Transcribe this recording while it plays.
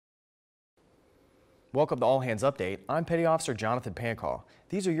Welcome to All Hands Update. I'm Petty Officer Jonathan Pancaw.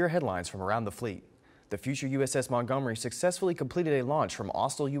 These are your headlines from around the fleet. The future USS Montgomery successfully completed a launch from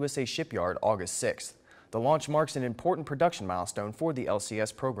Austal USA Shipyard August 6th. The launch marks an important production milestone for the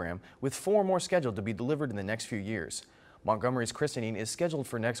LCS program, with 4 more scheduled to be delivered in the next few years. Montgomery's christening is scheduled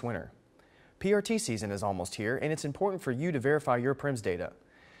for next winter. PRT season is almost here, and it's important for you to verify your PRIMS data.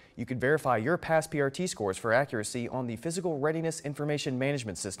 You can verify your past PRT scores for accuracy on the Physical Readiness Information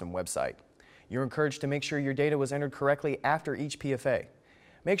Management System website. You're encouraged to make sure your data was entered correctly after each PFA.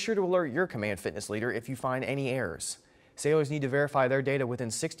 Make sure to alert your command fitness leader if you find any errors. Sailors need to verify their data within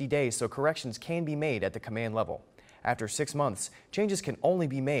 60 days so corrections can be made at the command level. After 6 months, changes can only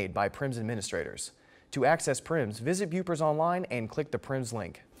be made by PRIMS administrators. To access PRIMS, visit Bupers online and click the PRIMS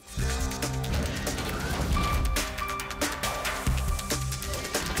link.